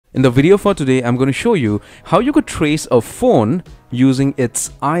In the video for today, I'm going to show you how you could trace a phone using its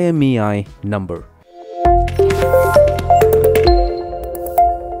IMEI number.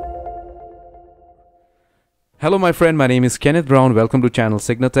 Hello my friend, my name is Kenneth Brown. Welcome to channel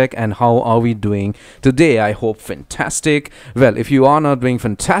CygnaTech, and how are we doing today? I hope fantastic. Well, if you are not doing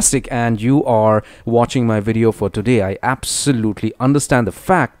fantastic and you are watching my video for today, I absolutely understand the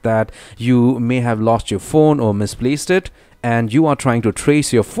fact that you may have lost your phone or misplaced it, and you are trying to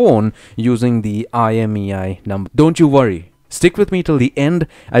trace your phone using the IMEI number. Don't you worry. Stick with me till the end.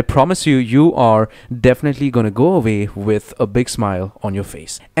 I promise you, you are definitely going to go away with a big smile on your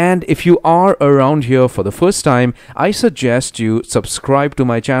face. And if you are around here for the first time, I suggest you subscribe to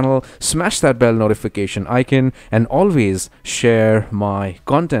my channel, smash that bell notification icon, and always share my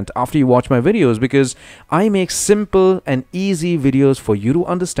content after you watch my videos, because I make simple and easy videos for you to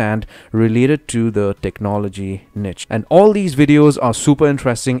understand related to the technology niche. And all these videos are super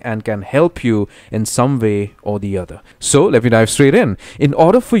interesting and can help you in some way or the other. So let me dive straight in. In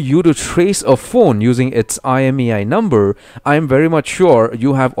order for you to trace a phone using its IMEI number, I am very much sure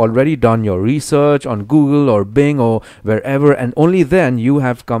you have already done your research on Google or Bing or wherever, and only then you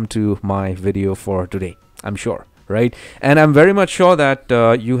have come to my video for today. I'm sure. Right? And I'm very much sure that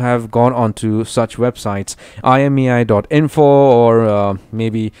you have gone onto such websites, imei.info or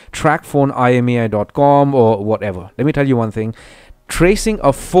maybe trackphoneimei.com or whatever. Let me tell you one thing. Tracing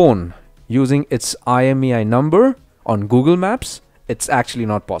a phone using its IMEI number on Google Maps, it's actually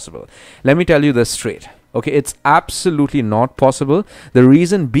not possible. Let me tell you this straight. Okay, it's absolutely not possible. The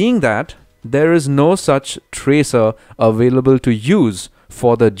reason being that there is no such tracer available to use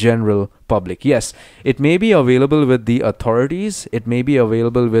for the general public. Yes, it may be available with the authorities, it may be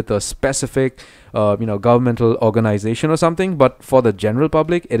available with a specific governmental organization or something, but for the general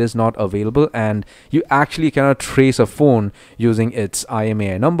public it is not available, and you actually cannot trace a phone using its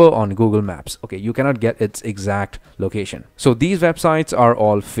IMEI number on Google Maps. Okay, you cannot get its exact location. So these websites are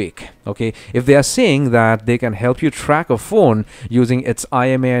all fake. Okay, if they are saying that they can help you track a phone using its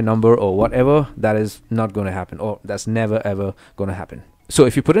IMEI number or whatever, that is not going to happen, or that's never ever going to happen. So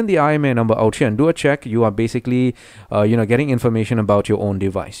if you put in the IMEI number out here and do a check, you are basically, getting information about your own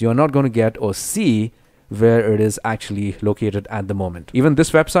device. You are not going to get or see where it is actually located at the moment. Even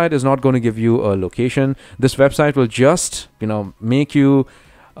this website is not going to give you a location. This website will just, make you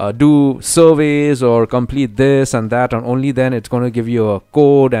do surveys or complete this and that, and only then it's going to give you a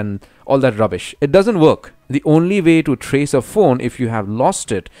code and all that rubbish. It doesn't work. The only way to trace a phone if you have lost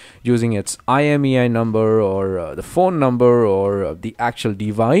it using its IMEI number or the phone number or the actual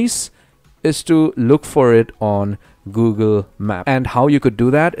device is to look for it on Google Maps. And how you could do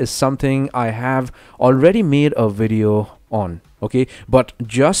that is something I have already made a video on. Okay, but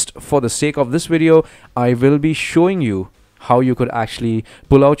just for the sake of this video, I will be showing you how you could actually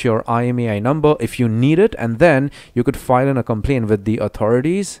pull out your IMEI number if you need it, and then you could file in a complaint with the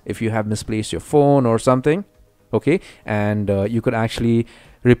authorities if you have misplaced your phone or something. Okay, and you could actually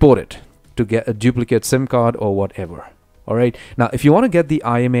report it to get a duplicate SIM card or whatever. All right, now if you want to get the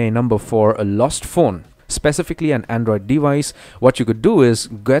IMEI number for a lost phone, specifically an Android device, what you could do is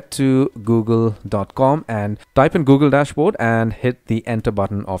get to google.com and type in Google dashboard and hit the enter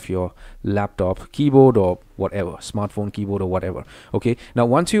button of your laptop keyboard or whatever, smartphone keyboard or whatever. Okay, now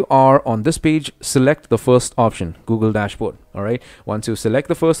once you are on this page, select the first option, Google dashboard. All right, once you select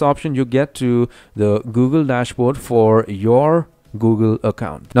the first option, you get to the Google dashboard for your Google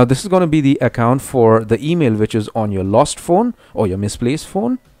account. Now this is going to be the account for the email which is on your lost phone or your misplaced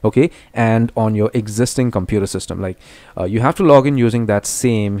phone. Okay, and on your existing computer system, like you have to log in using that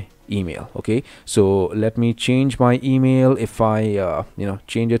same email. Okay, so let me change my email. If I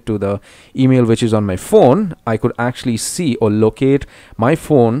change it to the email which is on my phone, I could actually see or locate my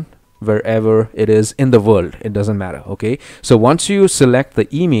phone wherever it is in the world. It doesn't matter. Okay, so once you select the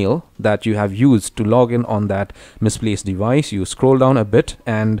email that you have used to log in on that misplaced device, you scroll down a bit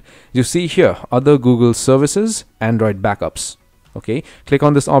and you see here other Google services, Android backups. Okay, click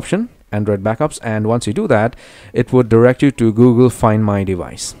on this option, Android backups, and once you do that, it would direct you to Google Find My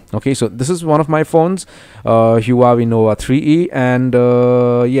Device. Okay, so this is one of my phones, Huawei Nova 3E, and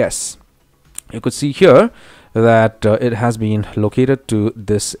yes, you could see here that it has been located to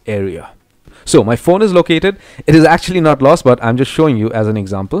this area. So my phone is located. It is actually not lost, but I'm just showing you as an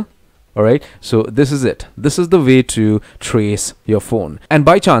example. All right, so this is it. This is the way to trace your phone. And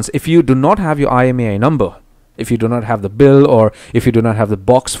by chance, if you do not have your IMEI number, if you do not have the bill, or if you do not have the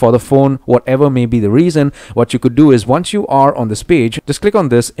box for the phone, whatever may be the reason, what you could do is, once you are on this page, just click on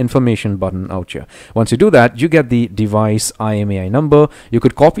this information button out here. Once you do that, you get the device IMEI number. You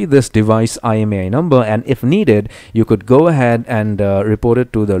could copy this device IMEI number, and if needed, you could go ahead and report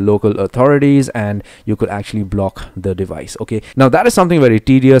it to the local authorities, and you could actually block the device. Okay, now that is something very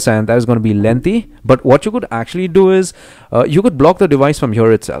tedious and that is going to be lengthy, but what you could actually do is you could block the device from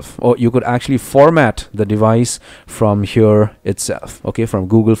here itself, or you could actually format the device from here itself. Okay, from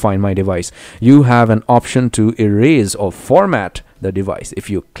Google Find My Device, you have an option to erase or format the device. If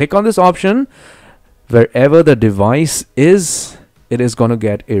you click on this option, wherever the device is, it is going to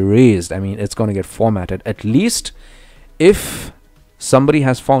get erased. I mean, it's going to get formatted. At least if somebody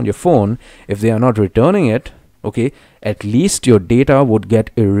has found your phone, if they are not returning it, okay, at least your data would get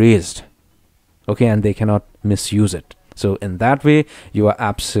erased. Okay, and they cannot misuse it. So in that way, you are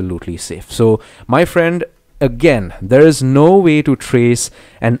absolutely safe. So my friend, again, there is no way to trace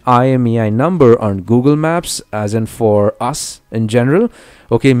an IMEI number on Google Maps, as in for us in general.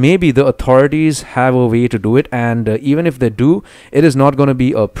 Okay, maybe the authorities have a way to do it, and even if they do, it is not going to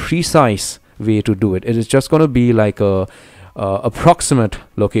be a precise way to do it. It is just going to be like a approximate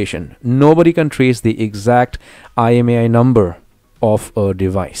location. Nobody can trace the exact IMEI number of a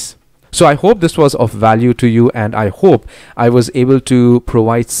device. So I hope this was of value to you, and I hope I was able to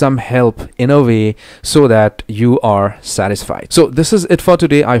provide some help in a way so that you are satisfied. So this is it for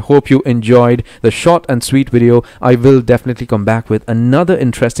today. I hope you enjoyed the short and sweet video. I will definitely come back with another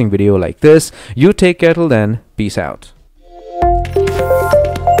interesting video like this. You take care till then. Peace out.